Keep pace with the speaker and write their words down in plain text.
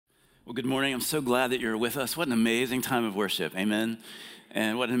Well, good morning. I'm so glad that you're with us. What an amazing time of worship. Amen.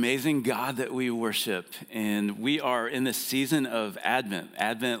 And what an amazing God that we worship. And we are in this season of Advent.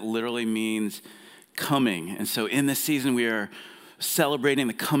 Advent literally means coming. And so in this season, we are celebrating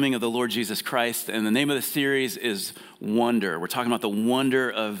the coming of the Lord Jesus Christ. And the name of the series is Wonder. We're talking about the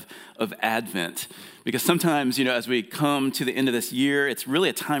wonder of Advent. Because sometimes, as we come to the end of this year, it's really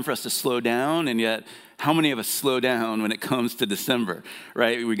a time for us to slow down. And yet, how many of us slow down when it comes to December,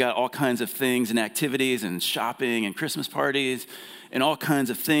 right? We got all kinds of things and activities and shopping and Christmas parties and all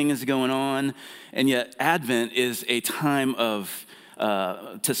kinds of things going on. And yet Advent is a time of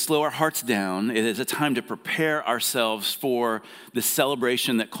to slow our hearts down. It is a time to prepare ourselves for the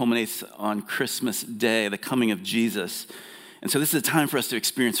celebration that culminates on Christmas Day, the coming of Jesus. And so this is a time for us to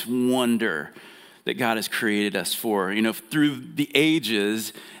experience wonder that God has created us for. Through the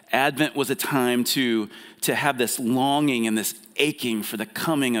ages, Advent was a time to have this longing and this aching for the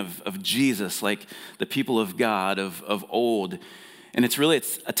coming of Jesus, like the people of God of old. And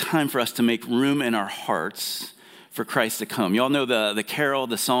it's a time for us to make room in our hearts for Christ to come. You all know the carol,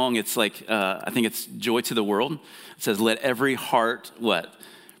 the song. It's like, I think it's Joy to the World. It says, let every heart,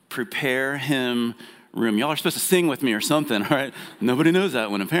 prepare him room. Y'all are supposed to sing with me or something, all right? Nobody knows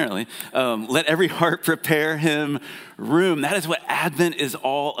that one, apparently. Let every heart prepare him room. That is what Advent is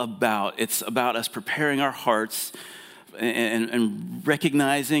all about. It's about us preparing our hearts and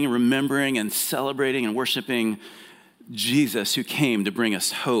recognizing, remembering, and celebrating and worshiping Jesus, who came to bring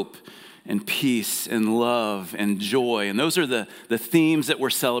us hope and peace and love and joy. And those are the themes that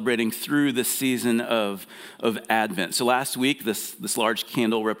we're celebrating through this season of Advent. So last week, this large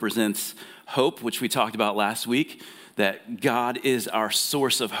candle represents hope, which we talked about last week, that God is our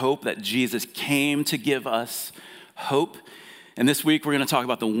source of hope, that Jesus came to give us hope. And this week, we're going to talk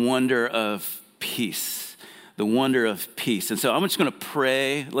about the wonder of peace, the wonder of peace. And so I'm just going to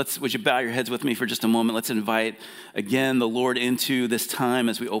pray. Would you bow your heads with me for just a moment? Let's invite, again, the Lord into this time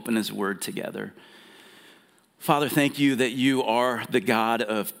as we open his word together. Father, thank you that you are the God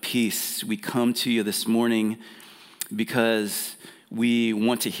of peace. We come to you this morning because we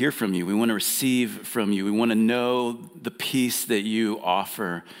want to hear from you. We want to receive from you. We want to know the peace that you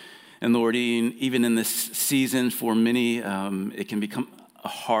offer. And Lord, even in this season, for many, it can become a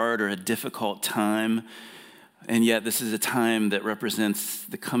hard or a difficult time. And yet this is a time that represents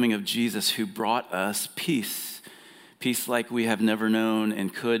the coming of Jesus, who brought us peace. Peace like we have never known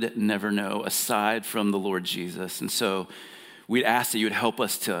and could never know aside from the Lord Jesus. And so we'd ask that you would help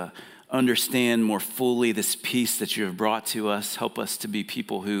us to understand more fully this peace that you have brought to us. Help us to be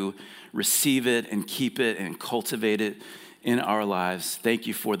people who receive it and keep it and cultivate it in our lives. Thank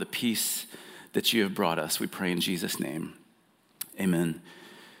you for the peace that you have brought us. We pray in Jesus' name. Amen.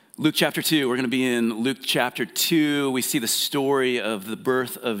 Luke chapter 2, we're going to be in Luke chapter 2. We see the story of the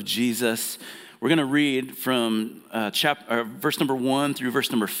birth of Jesus. We're going to read from verse number 1 through verse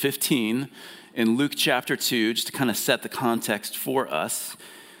number 15 in Luke chapter 2, just to kind of set the context for us.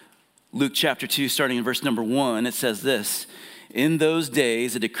 Luke chapter 2, starting in verse number 1, it says this: in those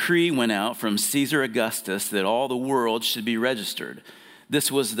days, a decree went out from Caesar Augustus that all the world should be registered.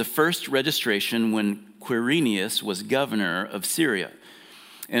 This was the first registration when Quirinius was governor of Syria.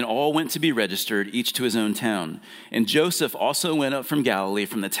 And all went to be registered, each to his own town. And Joseph also went up from Galilee,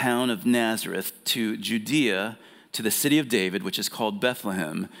 from the town of Nazareth to Judea, to the city of David, which is called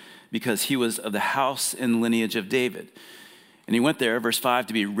Bethlehem, because he was of the house and lineage of David. And he went there, verse 5,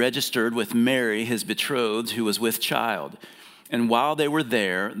 to be registered with Mary, his betrothed, who was with child. And while they were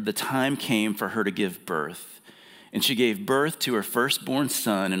there, the time came for her to give birth. And she gave birth to her firstborn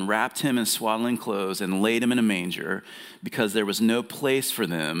son and wrapped him in swaddling clothes and laid him in a manger, because there was no place for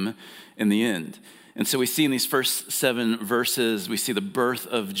them in the inn. And so we see in these first 7 verses, we see the birth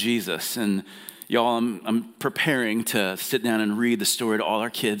of Jesus. And y'all, I'm preparing to sit down and read the story to all our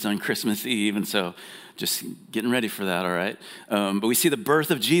kids on Christmas Eve. And so just getting ready for that, all right? But we see the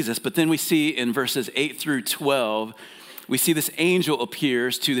birth of Jesus, but then we see in verses 8 through 12, we see this angel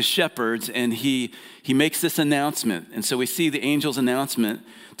appears to the shepherds, and he makes this announcement. And so we see the angel's announcement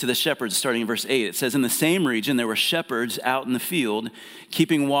to the shepherds starting in verse 8. It says, in the same region there were shepherds out in the field,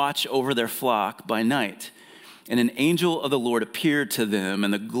 keeping watch over their flock by night. And an angel of the Lord appeared to them,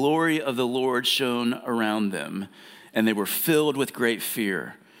 and the glory of the Lord shone around them, and they were filled with great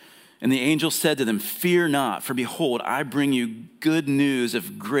fear. And the angel said to them, fear not, for behold, I bring you good news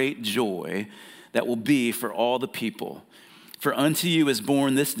of great joy that will be for all the people. For unto you is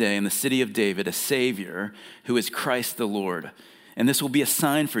born this day in the city of David a Savior, who is Christ the Lord. And this will be a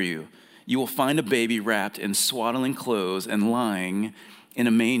sign for you. You will find a baby wrapped in swaddling clothes and lying in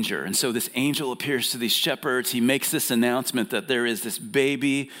a manger. And so this angel appears to these shepherds. He makes this announcement that there is this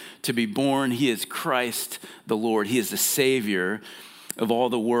baby to be born. He is Christ the Lord. He is the Savior of all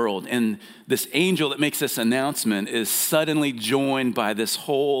the world. And this angel that makes this announcement is suddenly joined by this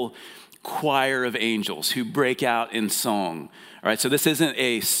whole choir of angels who break out in song. All right, so this isn't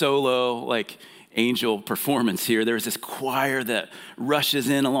a solo angel performance here. There's this choir that rushes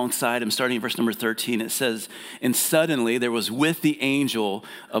in alongside him, starting in verse number 13. It says, "And suddenly there was with the angel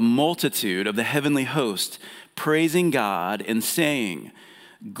a multitude of the heavenly host, praising God and saying,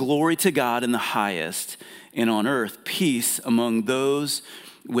 'Glory to God in the highest, and on earth peace among those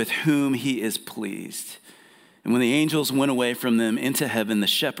with whom he is pleased.' And when the angels went away from them into heaven, the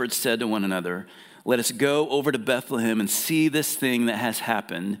shepherds said to one another, 'Let us go over to Bethlehem and see this thing that has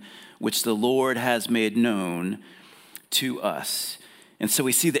happened, which the Lord has made known to us.'" And so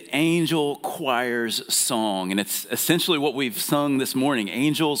we see the angel choir's song, and it's essentially what we've sung this morning.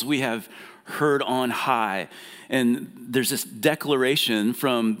 Angels we have heard on high. And there's this declaration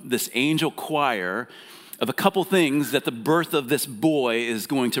from this angel choir of a couple things that the birth of this boy is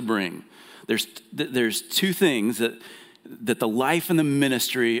going to bring. There's two things that the life and the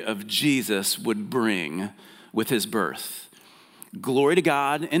ministry of Jesus would bring with his birth. Glory to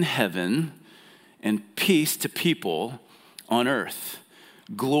God in heaven and peace to people on earth.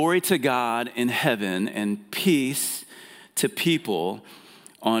 Glory to God in heaven and peace to people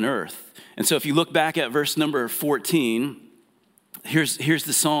on earth. And so if you look back at verse number 14, here's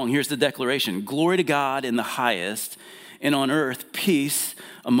the song, here's the declaration. Glory to God in the highest, and on earth peace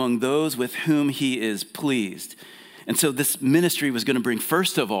among those with whom he is pleased. And so this ministry was going to bring,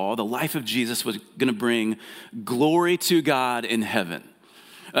 first of all, the life of Jesus was going to bring glory to God in heaven.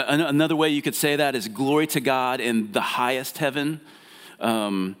 Another way you could say that is glory to God in the highest heaven.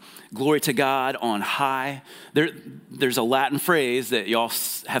 Glory to God on high. There's a Latin phrase that y'all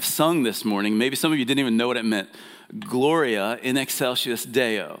have sung this morning. Maybe some of you didn't even know what it meant. Gloria in excelsis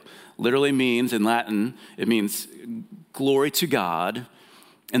Deo. Literally means, in Latin, it means glory to God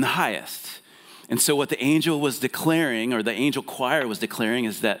in the highest. And so what the angel was declaring, or the angel choir was declaring,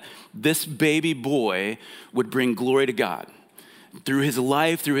 is that this baby boy would bring glory to God. Through his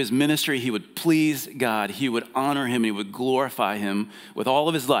life, through his ministry, he would please God. He would honor him. He would glorify him with all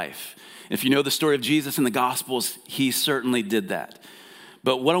of his life. If you know the story of Jesus in the Gospels, he certainly did that.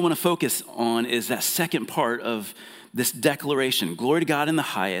 But what I want to focus on is that second part of this declaration. Glory to God in the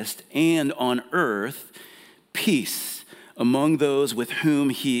highest, and on earth, peace among those with whom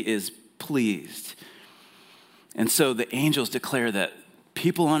he is pleased. And so the angels declare that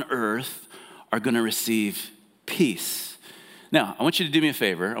people on earth are going to receive peace. Now, I want you to do me a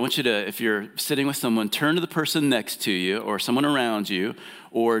favor. I want you to, if you're sitting with someone, turn to the person next to you or someone around you,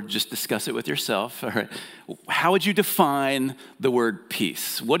 or just discuss it with yourself. All right. How would you define the word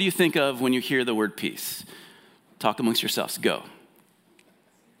peace? What do you think of when you hear the word peace? Talk amongst yourselves. Go.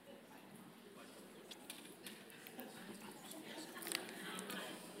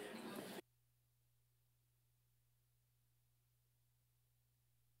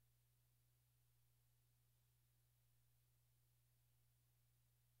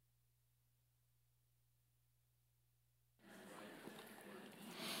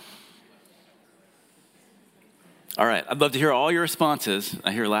 All right, I'd love to hear all your responses.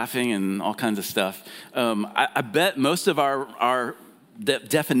 I hear laughing and all kinds of stuff. I bet most of our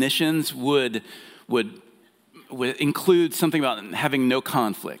definitions would include something about having no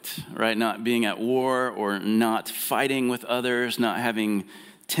conflict, right? Not being at war or not fighting with others, not having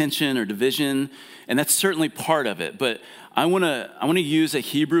tension or division, and that's certainly part of it. But I want to use a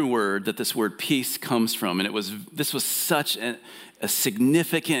Hebrew word that this word peace comes from, and this was such a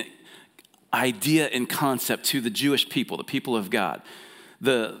significant idea and concept to the Jewish people, the people of God.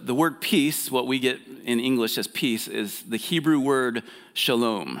 The word peace, what we get in English as peace, is the Hebrew word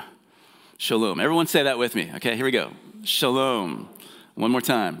shalom. Shalom. Everyone say that with me. Okay, here we go. Shalom. One more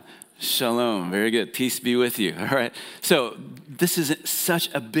time. Shalom. Very good. Peace be with you. All right. So this is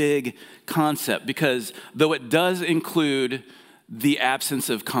such a big concept because though it does include the absence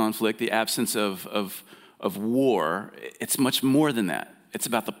of conflict, the absence of war, it's much more than that. It's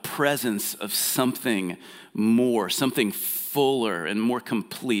about the presence of something more, something fuller and more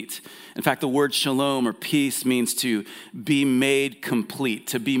complete. In fact, the word shalom or peace means to be made complete,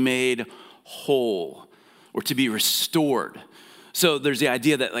 to be made whole, or to be restored. So there's the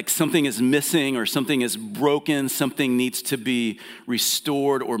idea that like something is missing or something is broken, something needs to be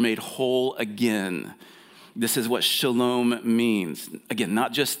restored or made whole again. This is what shalom means. Again,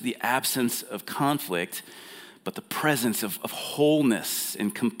 not just the absence of conflict, but the presence of wholeness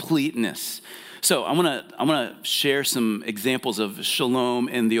and completeness. So I'm gonna share some examples of shalom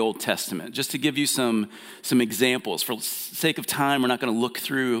in the Old Testament, just to give you some examples. For sake of time, we're not gonna look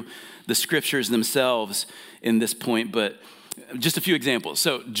through the scriptures themselves in this point, but just a few examples.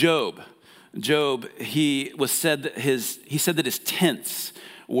 So Job, he said that his tents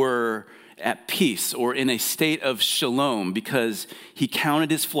were at peace or in a state of shalom because he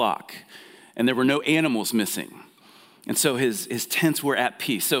counted his flock and there were no animals missing. And so his tents were at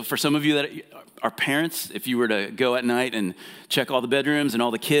peace. So for some of you that are parents, if you were to go at night and check all the bedrooms and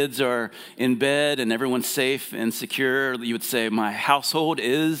all the kids are in bed and everyone's safe and secure, you would say, my household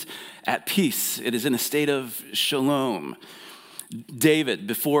is at peace. It is in a state of shalom. David,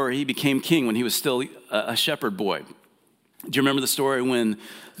 before he became king, when he was still a shepherd boy, do you remember the story when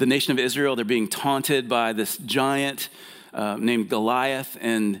the nation of Israel, they're being taunted by this giant named Goliath,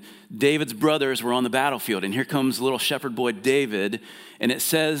 and David's brothers were on the battlefield, and here comes little shepherd boy David, and it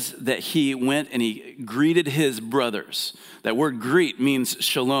says that he went and he greeted his brothers. That word greet means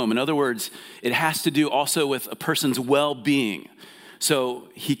shalom. In other words, it has to do also with a person's well-being. So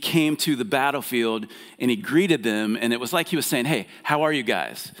he came to the battlefield and he greeted them, and it was like he was saying, hey, how are you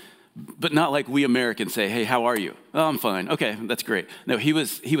guys? But not like we Americans say, hey, how are you? Oh, I'm fine. Okay, that's great. No, he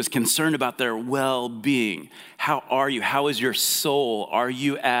was concerned about their well-being. How are you? How is your soul? Are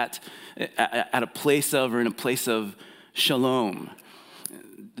you at a place of or in a place of shalom?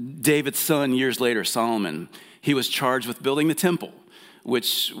 David's son, years later, Solomon, he was charged with building the temple,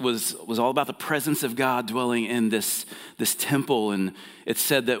 which was all about the presence of God dwelling in this temple. And it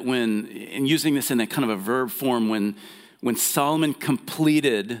said that and using this in a kind of a verb form, when Solomon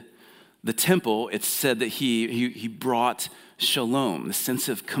completed the temple, it said that he brought shalom, the sense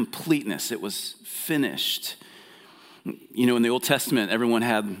of completeness. It was finished. You know, in the Old Testament, everyone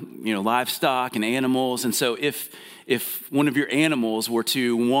had, livestock and animals. And so if one of your animals were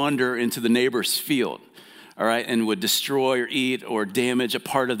to wander into the neighbor's field, all right, and would destroy or eat or damage a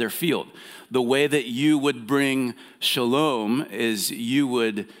part of their field, the way that you would bring shalom is you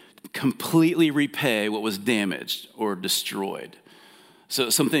would completely repay what was damaged or destroyed. So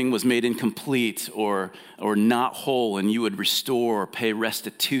something was made incomplete or not whole, and you would restore or pay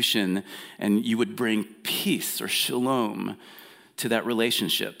restitution, and you would bring peace or shalom to that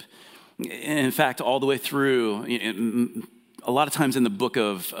relationship. In fact, all the way through, a lot of times in the book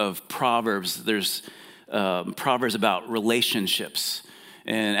of Proverbs, there's Proverbs about relationships.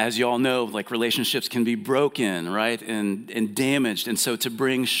 And as you all know, like relationships can be broken, right, and damaged. And so to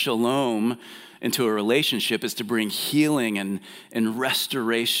bring shalom into a relationship is to bring healing and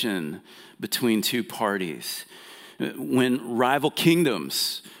restoration between two parties. When rival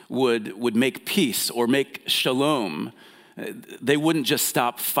kingdoms would make peace or make shalom, they wouldn't just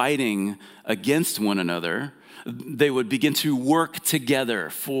stop fighting against one another. They would begin to work together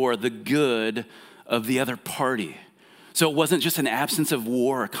for the good of the other party. So it wasn't just an absence of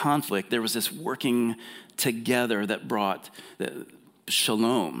war or conflict. There was this working together that brought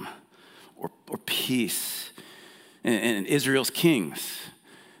shalom or peace. And Israel's kings,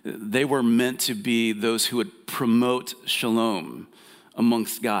 they were meant to be those who would promote shalom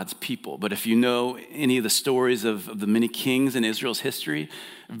amongst God's people. But if you know any of the stories of the many kings in Israel's history,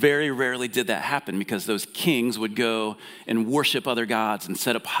 very rarely did that happen because those kings would go and worship other gods and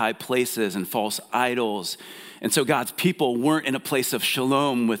set up high places and false idols. And so God's people weren't in a place of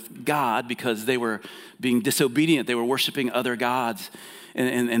shalom with God because they were being disobedient. They were worshiping other gods.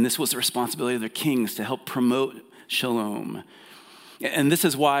 And this was the responsibility of their kings to help promote shalom. And this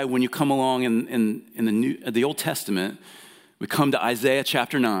is why when you come along in the Old Testament, we come to Isaiah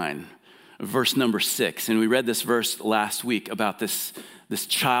chapter 9, verse number 6. And we read this verse last week about this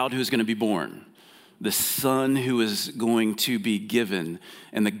child who's going to be born, the son who is going to be given,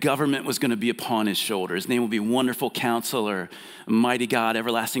 and the government was going to be upon his shoulder. His name will be Wonderful Counselor, Mighty God,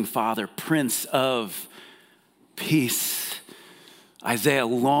 Everlasting Father, Prince of Peace. Isaiah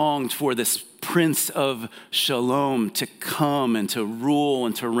longed for this Prince of Shalom to come and to rule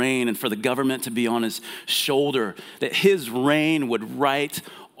and to reign and for the government to be on his shoulder, that his reign would right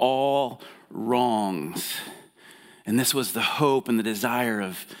all wrongs. And this was the hope and the desire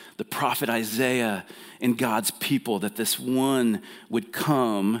of the prophet Isaiah and God's people, that this one would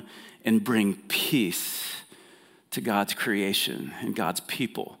come and bring peace to God's creation and God's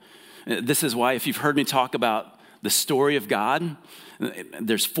people. This is why if you've heard me talk about the story of God,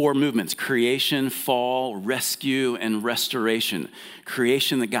 there's 4 movements: creation, fall, rescue, and restoration.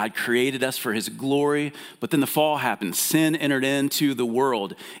 Creation, that God created us for his glory, but then the fall happened. Sin entered into the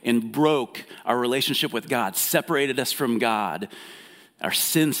world and broke our relationship with God, separated us from God. Our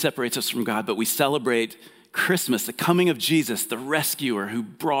sin separates us from God, but we celebrate Christmas, the coming of Jesus, the rescuer who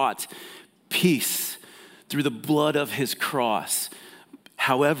brought peace through the blood of his cross.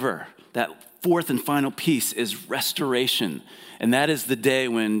 However, that fourth and final piece is restoration. And that is the day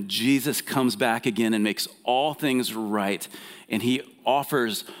when Jesus comes back again and makes all things right. And he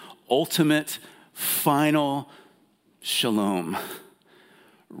offers ultimate, final shalom,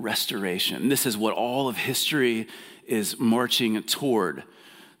 restoration. This is what all of history is marching toward.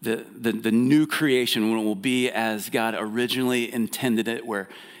 The new creation, when it will be as God originally intended it, where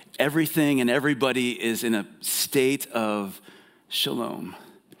everything and everybody is in a state of shalom,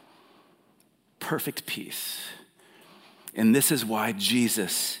 perfect peace. And this is why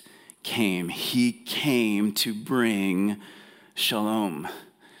Jesus came. He came to bring shalom.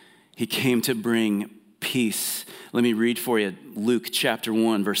 He came to bring peace. Let me read for you Luke chapter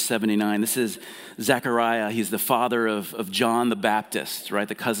 1, verse 79. This is Zechariah. He's the father of John the Baptist, right?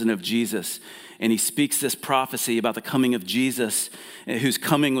 The cousin of Jesus. And he speaks this prophecy about the coming of Jesus, whose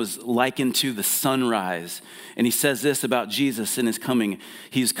coming was likened to the sunrise. And he says this about Jesus in his coming.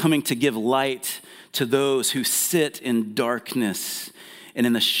 He's coming to give light to those who sit in darkness and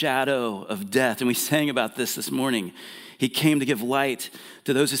in the shadow of death. And we sang about this morning. He came to give light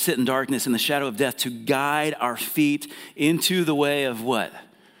to those who sit in darkness and the shadow of death, to guide our feet into the way of what?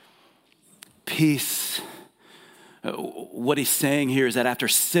 Peace. What he's saying here is that after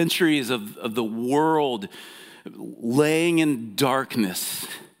centuries of the world laying in darkness,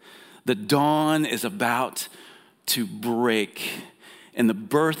 the dawn is about to break. And the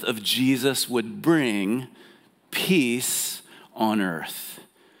birth of Jesus would bring peace on earth,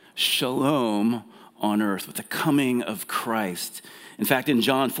 shalom on earth with the coming of Christ. In fact, in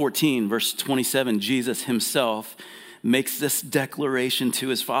John 14, verse 27, Jesus himself makes this declaration to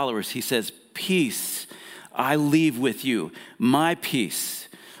his followers. He says, "Peace I leave with you. My peace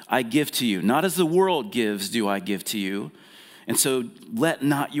I give to you. Not as the world gives do I give to you. And so let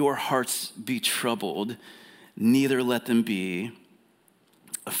not your hearts be troubled, neither let them be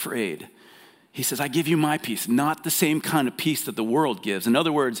afraid." He says, I give you my peace, not the same kind of peace that the world gives. In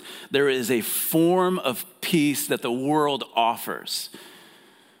other words, there is a form of peace that the world offers,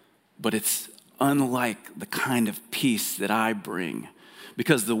 but it's unlike the kind of peace that I bring.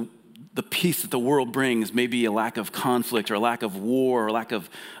 Because the peace that the world brings may be a lack of conflict or a lack of war or a lack of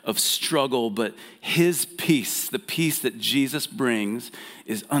struggle, but his peace, the peace that Jesus brings,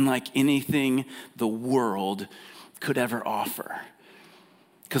 is unlike anything the world could ever offer.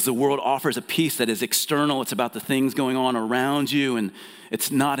 Because the world offers a peace that is external. It's about the things going on around you, and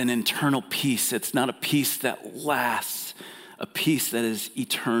it's not an internal peace. It's not a peace that lasts, a peace that is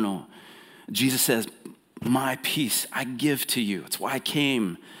eternal. Jesus says, my peace I give to you. It's why I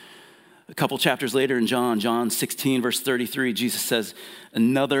came. A couple chapters later in John 16, verse 33, Jesus says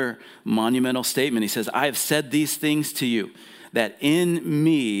another monumental statement. He says, I have said these things to you, that in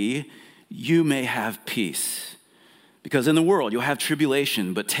me you may have peace. Because in the world you'll have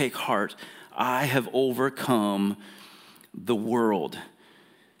tribulation, but take heart, I have overcome the world.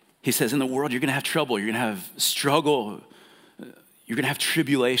 He says in the world you're going to have trouble, you're going to have struggle, you're going to have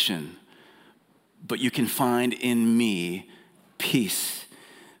tribulation, but you can find in me peace.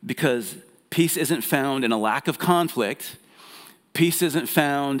 Because peace isn't found in a lack of conflict. Peace isn't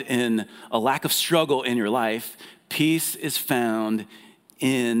found in a lack of struggle in your life. Peace is found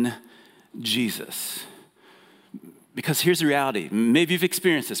in Jesus. Because here's the reality. Maybe you've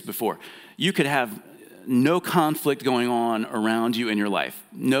experienced this before. You could have no conflict going on around you in your life.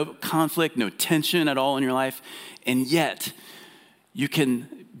 No conflict, no tension at all in your life. And yet, you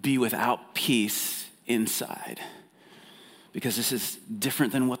can be without peace inside. Because this is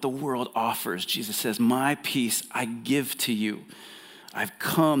different than what the world offers. Jesus says, my peace I give to you. I've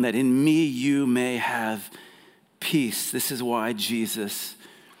come that in me you may have peace. This is why Jesus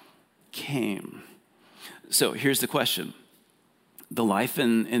came. So here's the question. The life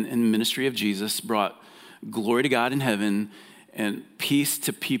and ministry of Jesus brought glory to God in heaven and peace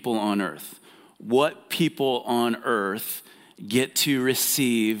to people on earth. What people on earth get to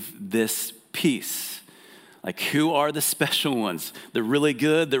receive this peace? Like, who are the special ones? The really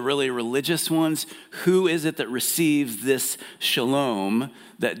good, the really religious ones? Who is it that receives this shalom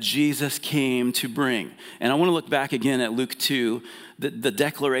that Jesus came to bring? And I want to look back again at Luke 2, the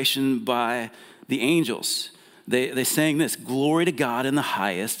declaration by the angels. They sang this, glory to God in the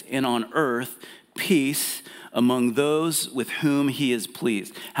highest, and on earth, peace among those with whom he is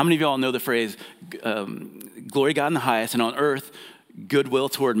pleased. How many of y'all know the phrase, glory to God in the highest, and on earth, goodwill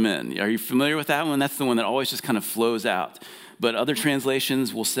toward men? Are you familiar with that one? That's the one that always just kind of flows out. But other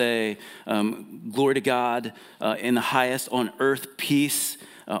translations will say, glory to God in the highest, on earth, peace,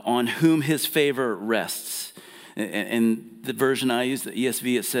 on whom his favor rests. And the version I use, the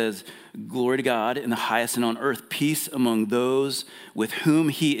ESV, it says, glory to God in the highest and on earth, peace among those with whom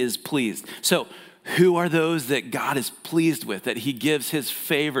he is pleased. So who are those that God is pleased with, that he gives his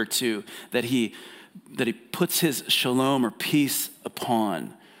favor to, that he puts his shalom or peace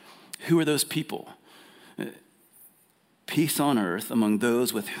upon? Who are those people? Peace on earth among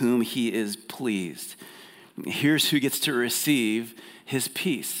those with whom he is pleased. Here's who gets to receive his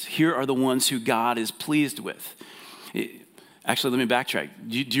peace. Here are the ones who God is pleased with. Actually, let me backtrack.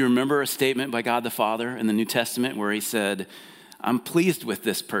 Do you remember a statement by God the Father in the New Testament where he said, I'm pleased with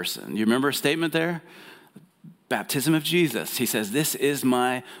this person? Do you remember a statement there? Baptism of Jesus. He says, this is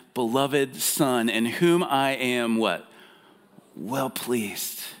my beloved Son in whom I am what? Well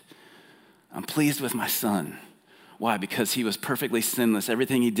pleased. I'm pleased with my Son. Why? Because he was perfectly sinless.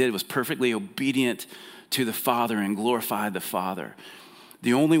 Everything he did was perfectly obedient to the Father and glorified the Father.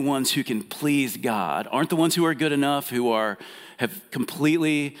 The only ones who can please God aren't the ones who are good enough, who have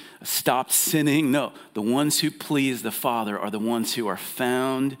completely stopped sinning. No, the ones who please the Father are the ones who are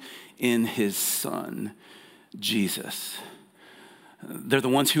found in his Son, Jesus. They're the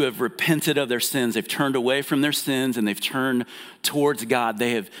ones who have repented of their sins. They've turned away from their sins and they've turned towards God.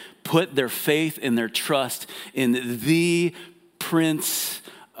 They have put their faith and their trust in the Prince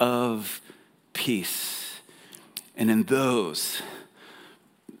of Peace. And in those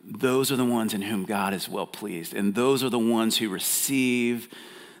are the ones in whom God is well pleased. And those are the ones who receive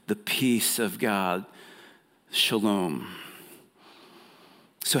the peace of God, shalom.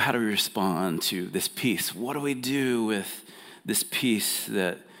 So how do we respond to this peace? What do we do with this peace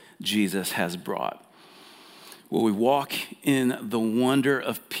that Jesus has brought? Well, we walk in the wonder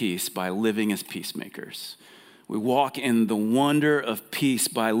of peace by living as peacemakers. We walk in the wonder of peace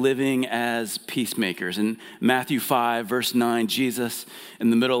by living as peacemakers. In Matthew 5, verse 9, Jesus, in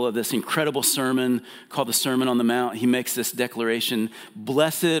the middle of this incredible sermon called the Sermon on the Mount, he makes this declaration,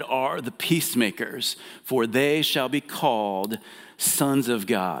 blessed are the peacemakers, for they shall be called sons of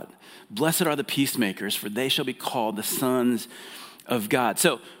God. Blessed are the peacemakers, for they shall be called the sons of God.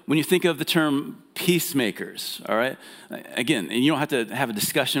 So when you think of the term peacemakers, all right, again, and you don't have to have a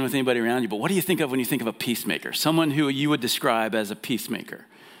discussion with anybody around you, but what do you think of when you think of a peacemaker? Someone who you would describe as a peacemaker.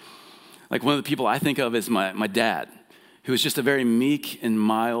 Like one of the people I think of is my dad, who is just a very meek and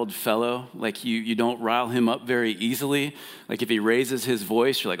mild fellow. Like you don't rile him up very easily. Like if he raises his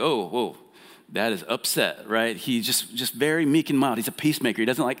voice, you're like, oh, whoa. Dad is upset, right? He's just very meek and mild. He's a peacemaker. He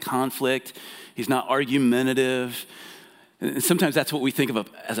doesn't like conflict. He's not argumentative. And sometimes that's what we think of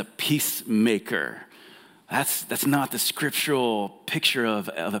as a peacemaker. That's not the scriptural picture of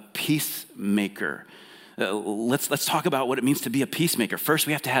a peacemaker. Let's talk about what it means to be a peacemaker. First,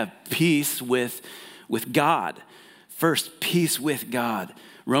 we have to have peace with God. First, peace with God.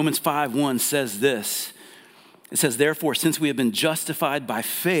 Romans 5:1 says this. It says, therefore, since we have been justified by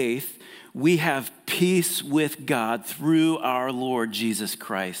faith, we have peace with God through our Lord Jesus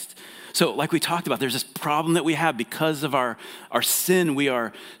Christ. So like we talked about, there's this problem that we have because of our sin. We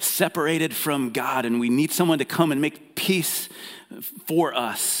are separated from God and we need someone to come and make peace for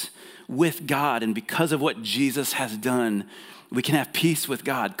us with God. And because of what Jesus has done, we can have peace with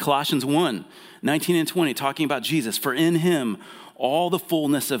God. Colossians 1:19 and 20, talking about Jesus. For in him, all the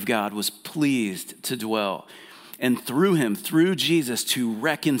fullness of God was pleased to dwell. And through him, through Jesus, to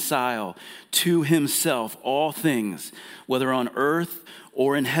reconcile to himself all things, whether on earth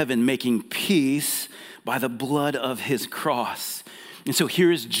or in heaven, making peace by the blood of his cross. And so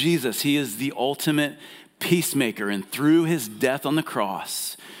here is Jesus. He is the ultimate peacemaker. And through his death on the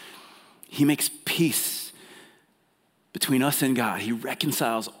cross, he makes peace between us and God. He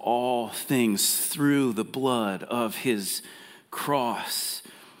reconciles all things through the blood of his cross.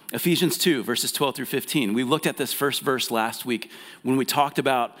 Ephesians 2, verses 12 through 15. We looked at this first verse last week when we talked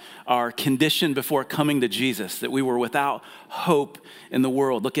about our condition before coming to Jesus, that we were without hope in the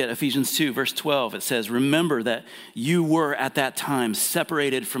world. Look at Ephesians 2, verse 12. It says, remember that you were at that time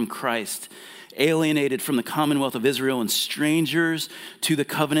separated from Christ, alienated from the commonwealth of Israel and strangers to the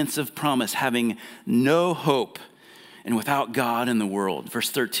covenants of promise, having no hope and without God in the world. Verse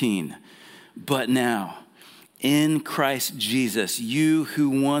 13, but now, in Christ Jesus, you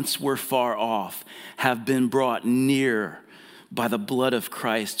who once were far off have been brought near by the blood of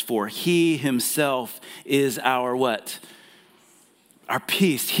Christ, for he himself is our what? Our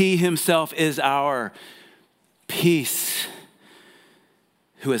peace. He himself is our peace,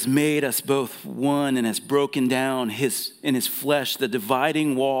 who has made us both one and has broken down in his flesh the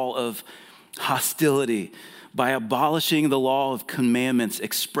dividing wall of hostility, by abolishing the law of commandments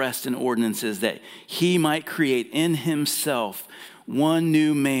expressed in ordinances, that he might create in himself one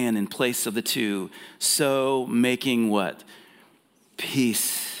new man in place of the two, so making what?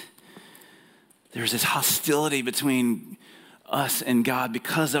 Peace. There's this hostility between us and God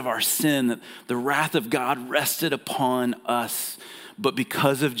because of our sin, that the wrath of God rested upon us. But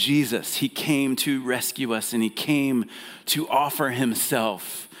because of Jesus, he came to rescue us, and he came to offer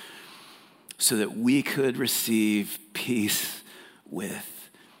himself so that we could receive peace with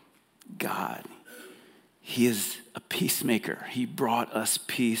God. He is a peacemaker. He brought us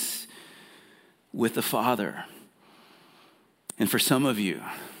peace with the Father. And for some of you,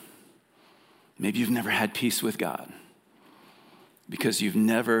 maybe you've never had peace with God because you've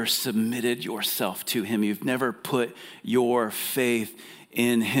never submitted yourself to him. You've never put your faith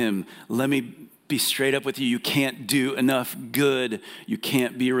in him. Let me be straight up with you. You can't do enough good. You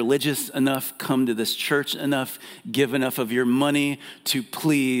can't be religious enough, come to this church enough, give enough of your money to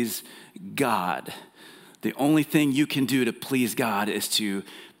please God. The only thing you can do to please God is to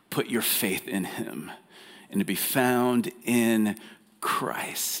put your faith in him and to be found in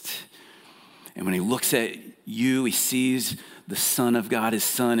Christ. And when he looks at you, he sees the Son of God, his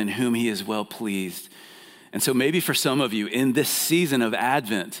Son, in whom he is well pleased. And so maybe for some of you in this season of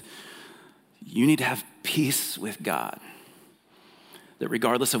Advent, you need to have peace with God. That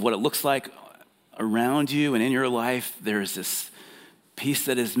regardless of what it looks like around you and in your life, there's this peace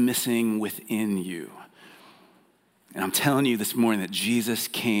that is missing within you. And I'm telling you this morning that Jesus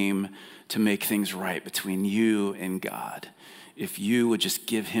came to make things right between you and God. If you would just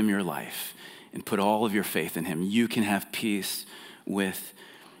give him your life and put all of your faith in him, you can have peace with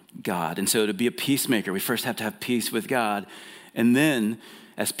God. And so to be a peacemaker, we first have to have peace with God. And then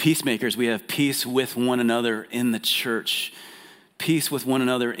as peacemakers, we have peace with one another in the church. Peace with one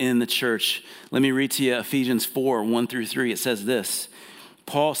another in the church. Let me read to you Ephesians 4, 1-3. It says this.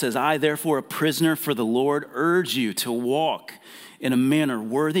 Paul says, I, therefore, a prisoner for the Lord, urge you to walk in a manner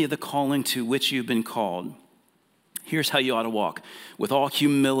worthy of the calling to which you've been called. Here's how you ought to walk. With all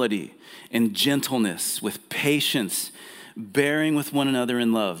humility and gentleness, with patience, bearing with one another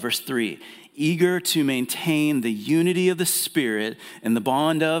in love. Verse 3, eager to maintain the unity of the Spirit and the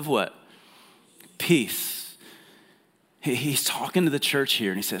bond of what? Peace. He's talking to the church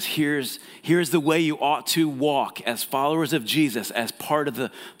here, and he says, here's the way you ought to walk as followers of Jesus, as part of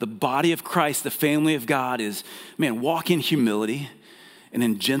the body of Christ, the family of God is, walk in humility and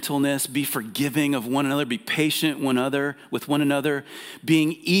in gentleness, be forgiving of one another, be patient with one another,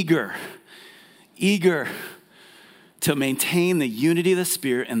 being eager to maintain the unity of the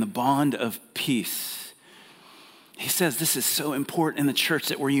Spirit and the bond of peace. He says this is so important in the church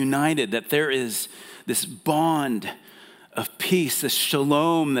that we're united, that there is this bond of peace, this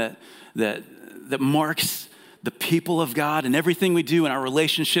shalom that marks the people of God and everything we do in our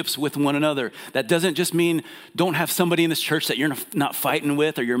relationships with one another. That doesn't just mean don't have somebody in this church that you're not fighting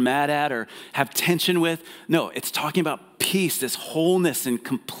with or you're mad at or have tension with. No, it's talking about peace, this wholeness and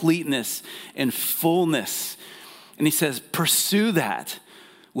completeness and fullness. And he says, pursue that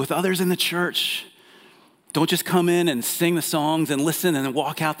with others in the church. Don't just come in and sing the songs and listen and then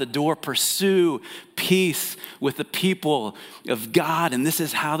walk out the door. Pursue peace with the people of God. And this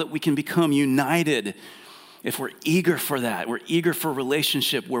is how that we can become united if we're eager for that. We're eager for a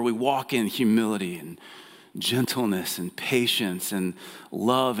relationship where we walk in humility and gentleness and patience and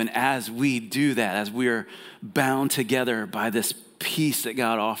love. And as we do that, as we are bound together by this peace that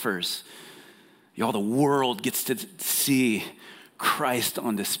God offers, the world gets to see Christ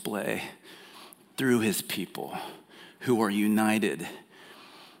on display through his people who are united.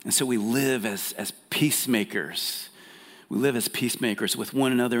 And so we live as peacemakers. We live as peacemakers with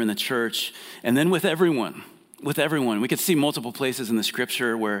one another in the church and then with everyone. With everyone. We could see multiple places in the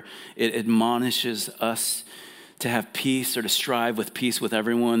scripture where it admonishes us to have peace or to strive with peace with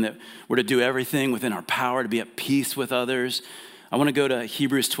everyone, that we're to do everything within our power to be at peace with others. I want to go to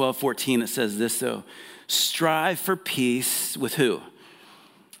Hebrews 12:14. It says this, though. Strive for peace with who?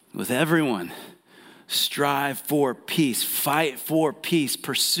 With everyone. Strive for peace. Fight for peace.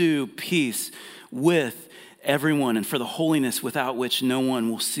 Pursue peace with everyone, and for the holiness without which no one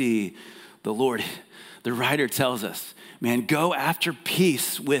will see the Lord. The writer tells us, go after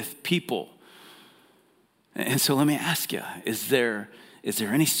peace with people. And so let me ask you, is there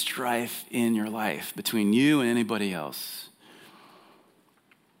any strife in your life between you and anybody else?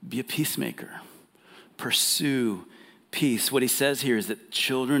 Be a peacemaker. Pursue peace. What he says here is that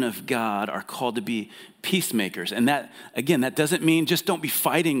children of God are called to be peacemakers. And that doesn't mean just don't be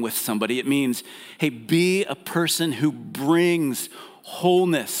fighting with somebody. It means, hey, be a person who brings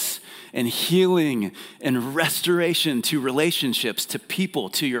wholeness and healing and restoration to relationships, to people,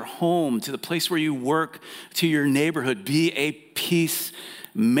 to your home, to the place where you work, to your neighborhood. Be a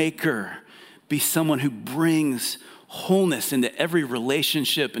peacemaker. Be someone who brings wholeness into every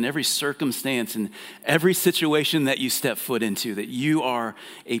relationship and every circumstance and every situation that you step foot into, that you are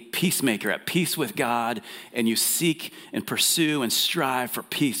a peacemaker, at peace with God, and you seek and pursue and strive for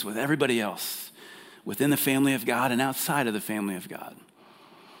peace with everybody else within the family of God and outside of the family of God.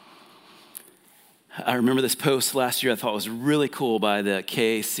 I remember this post last year I thought was really cool by the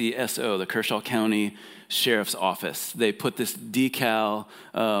KCSO, the Kershaw County Sheriff's Office. They put this decal,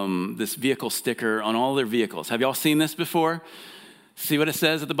 this vehicle sticker on all their vehicles. Have y'all seen this before? See what it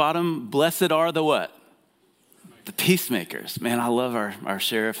says at the bottom? Blessed are the what? The peacemakers. Man, I love our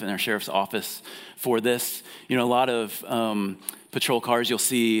sheriff and our sheriff's office for this. You know, a lot of patrol cars, you'll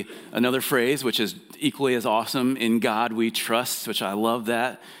see another phrase, which is equally as awesome, in God we trust, which I love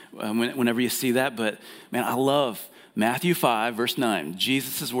that whenever you see that. But man, I love Matthew 5, verse 9,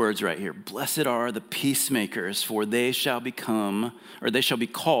 Jesus' words right here. Blessed are the peacemakers, for they shall be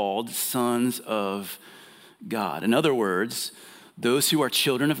called sons of God. In other words, those who are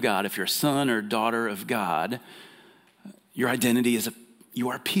children of God, if you're a son or daughter of God, your identity is you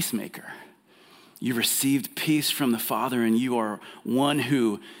are a peacemaker. You received peace from the Father, and you are one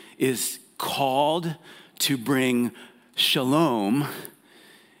who is called to bring shalom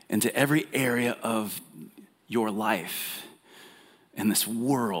into every area of your life and this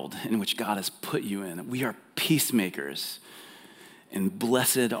world in which God has put you in. We are peacemakers, and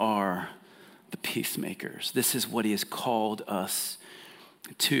blessed are the peacemakers. This is what he has called us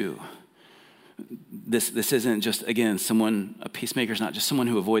to. This isn't just, again, a peacemaker is not just someone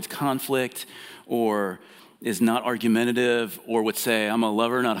who avoids conflict or is not argumentative or would say, I'm a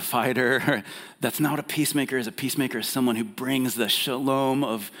lover, not a fighter. That's not what a peacemaker is. A peacemaker is someone who brings the shalom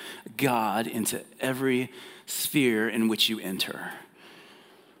of God into every sphere in which you enter.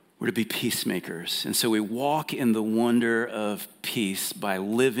 We're to be peacemakers. And so we walk in the wonder of peace by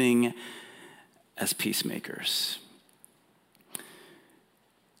living as peacemakers.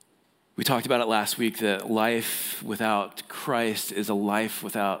 We talked about it last week, that life without Christ is a life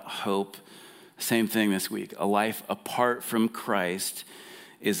without hope. Same thing this week. A life apart from Christ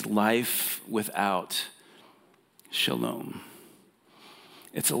is life without shalom.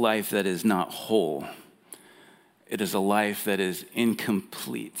 It's a life that is not whole. It is a life that is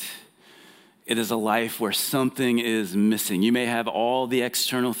incomplete. It is a life where something is missing. You may have all the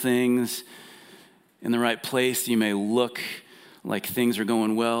external things in the right place. You may look like things are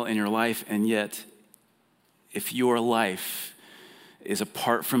going well in your life, and yet if your life is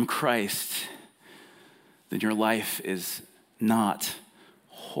apart from Christ, then your life is not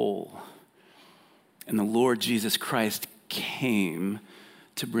whole. And the Lord Jesus Christ came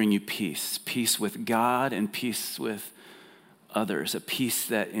to bring you peace, peace with God and peace with others, a peace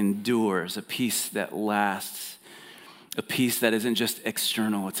that endures, a peace that lasts, a peace that isn't just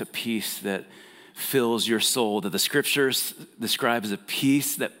external, it's a peace that fills your soul, that the scriptures describe as a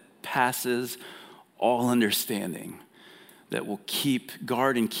peace that passes all understanding, that will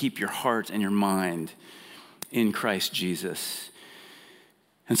guard and keep your heart and your mind in Christ Jesus.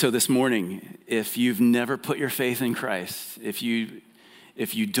 And so this morning, if you've never put your faith in Christ, if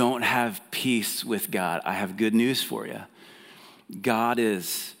you don't have peace with God, I have good news for you. God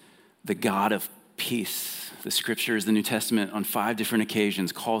is the God of peace. The scriptures, the New Testament, on 5 different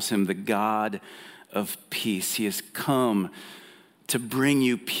occasions calls him the God of peace. He has come to bring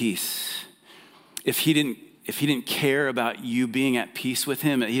you peace. If he didn't care about you being at peace with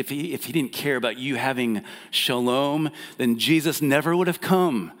him, if he didn't care about you having shalom, then Jesus never would have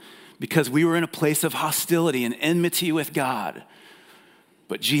come, because we were in a place of hostility and enmity with God.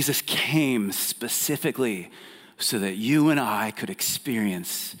 But Jesus came specifically so that you and I could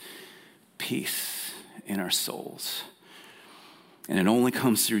experience peace in our souls. And it only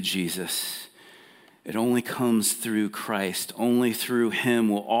comes through Jesus. It only comes through Christ. Only through him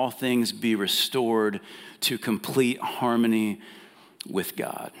will all things be restored to complete harmony with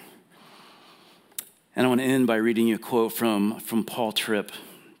God. And I want to end by reading you a quote from Paul Tripp.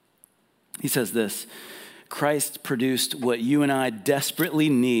 He says this: Christ produced what you and I desperately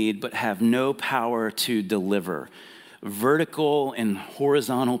need but have no power to deliver: vertical and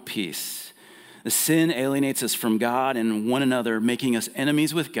horizontal peace. The sin alienates us from God and one another, making us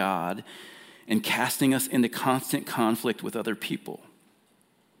enemies with God and casting us into constant conflict with other people.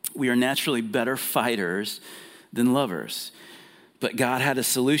 We are naturally better fighters than lovers, but God had a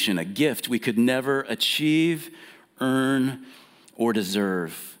solution, a gift we could never achieve, earn, or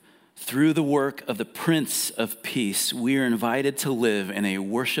deserve. Through the work of the Prince of Peace, we are invited to live in a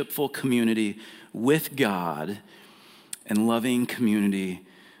worshipful community with God and loving community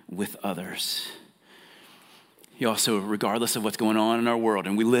with others. He also, regardless of what's going on in our world,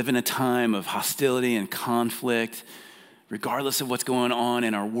 and we live in a time of hostility and conflict, regardless of what's going on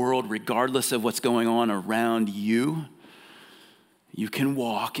in our world, regardless of what's going on around you, you can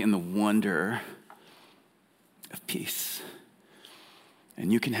walk in the wonder of peace.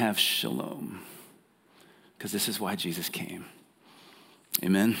 And you can have shalom, because this is why Jesus came.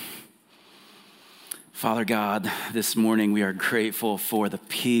 Amen. Father God, this morning we are grateful for the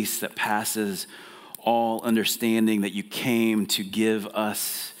peace that passes all understanding that you came to give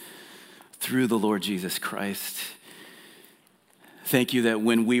us through the Lord Jesus Christ. Thank you that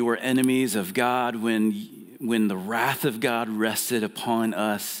when we were enemies of God, when the wrath of God rested upon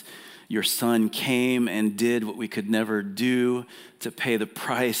us, your Son came and did what we could never do to pay the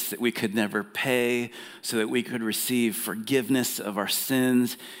price that we could never pay so that we could receive forgiveness of our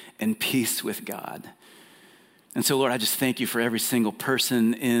sins and peace with God. And so, Lord, I just thank you for every single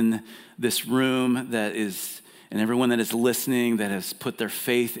person in this room and everyone that is listening that has put their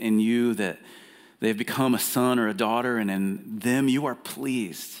faith in you, that they've become a son or a daughter, and in them you are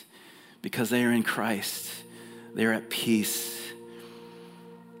pleased because they are in Christ. They are at peace.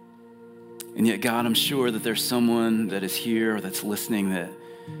 And yet, God, I'm sure that there's someone that is here or that's listening that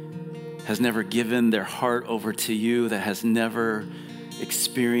has never given their heart over to you, that has never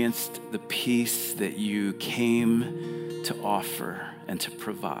experienced the peace that you came to offer and to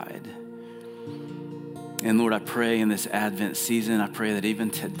provide. And Lord, I pray in this Advent season, I pray that even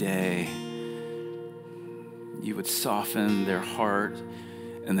today, you would soften their heart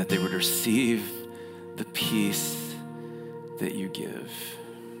and that they would receive the peace that you give.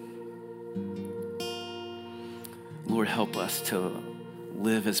 Lord, help us to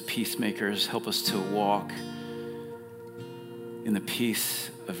live as peacemakers. Help us to walk in the peace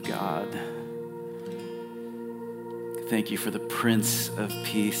of God. Thank you for the Prince of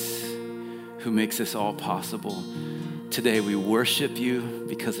Peace who makes this all possible. Today we worship you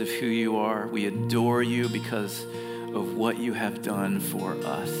because of who you are. We adore you because of what you have done for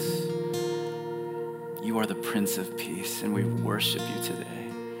us. You are the Prince of Peace, and we worship you today.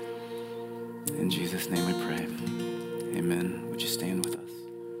 In Jesus' name we pray. Amen. Would you stand with us?